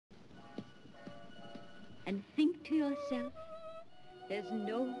and think to yourself, there's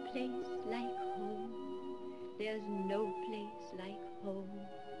no place like home. There's no place like home.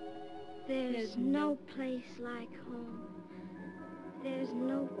 There's no place like home. There's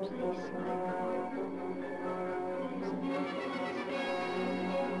no place like home. There's no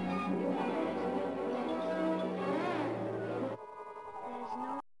place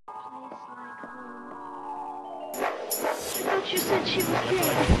like home. I thought you said she was dead.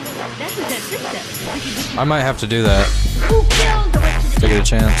 That was her sister. I might have to do that. Who killed the witch? To get a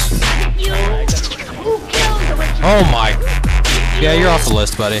chance. You? Who killed the witch? Oh my. Yeah, you're off the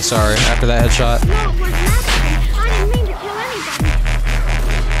list, buddy. Sorry. After that headshot. No, it was nothing. I didn't mean to kill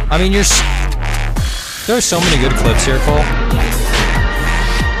anybody. I mean, there's so many good clips here, Cole.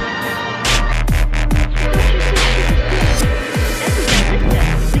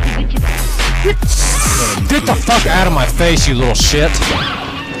 Get the fuck out of my face, you little shit.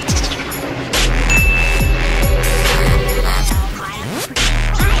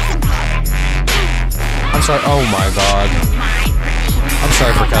 I'm sorry. Oh my god. I'm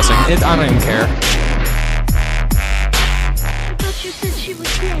sorry for cussing. I don't even care. I thought you said she was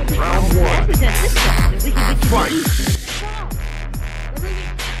dead. Round one. That was her sister. Fight!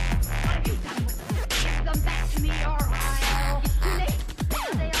 Come back to me or I'll...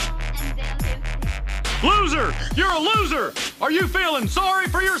 Loser! You're a loser! Are you feeling sorry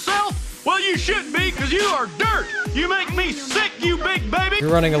for yourself? Well, you shouldn't be, because you are dirt! You make me sick, you big baby!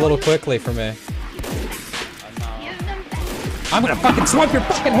 You're running a little quickly for me. I'm gonna fucking swipe your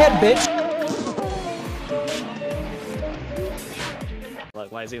fucking head, bitch!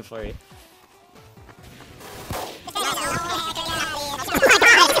 Look, why is he for you? We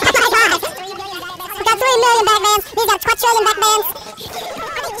got 3 million Batmans. We got 12 trillion Batmans.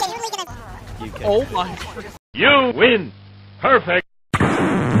 Oh my god. You win! Perfect!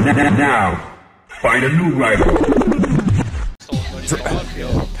 Now, find a new rival.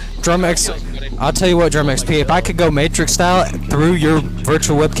 Drum X, I'll tell you what, Drum XP, if I could go Matrix style through your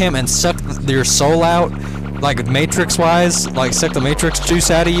virtual webcam and suck your soul out, like Matrix-wise, like suck the Matrix juice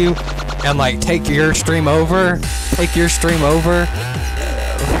out of you, and like take your stream over, and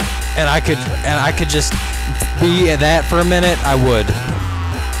I could just be that for a minute, I would.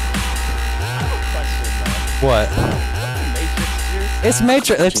 What? It's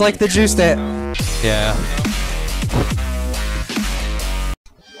Matrix. It's like the juice that. Yeah.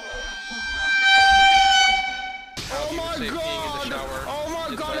 Oh my god! Oh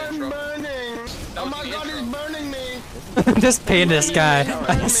my god, I'm burning! Oh my god, he's burning me! This penis guy.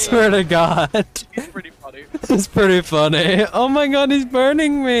 I swear to God. It's pretty funny. It's pretty funny. Oh my god, he's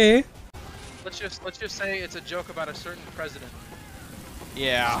burning me. Let's just say it's a joke about a certain president.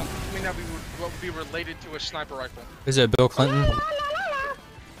 Yeah. I mean, that would be related to a sniper rifle. Is it Bill Clinton?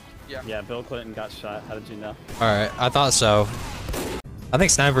 Yeah. Yeah, Bill Clinton got shot. How did you know? Alright, I thought so. I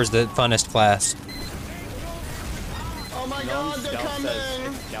think sniper's the funnest class. Oh my god, they're coming!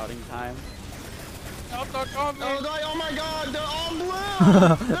 It's scouting time. Oh my god, they're all blue!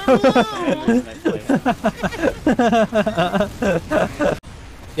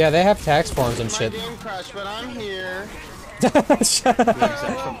 Yeah, they have tax forms and My shit. game crashed, but I'm here.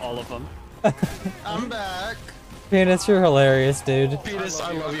 From all of them. I'm back. Penis, you're hilarious, dude. Penis,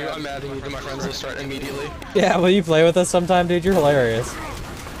 I love you. I'm adding you to my friends list right immediately. Yeah, will you play with us sometime, dude? You're hilarious.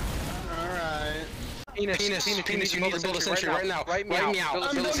 Alright. Penis, you need to build a sentry right now. Right now.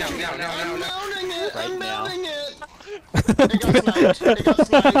 Build a sentry now. I'm building it! Right I'm now. building it! It got sniped. It got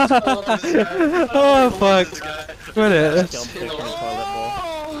sniped. Oh, fuck. What is? Killed Pick in the toilet bowl.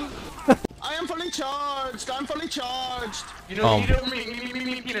 I am fully charged! I'm fully charged! You know, me,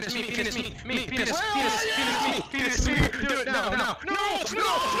 penis, me, do it now.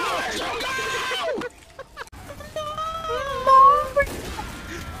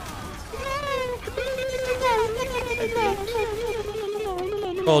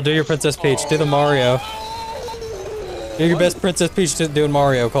 Cole, do your Princess Peach. Do the Mario. Do your best Princess Peach doing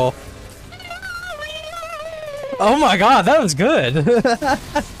Mario, Cole. Oh my god, that was good.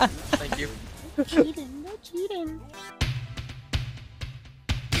 Thank you.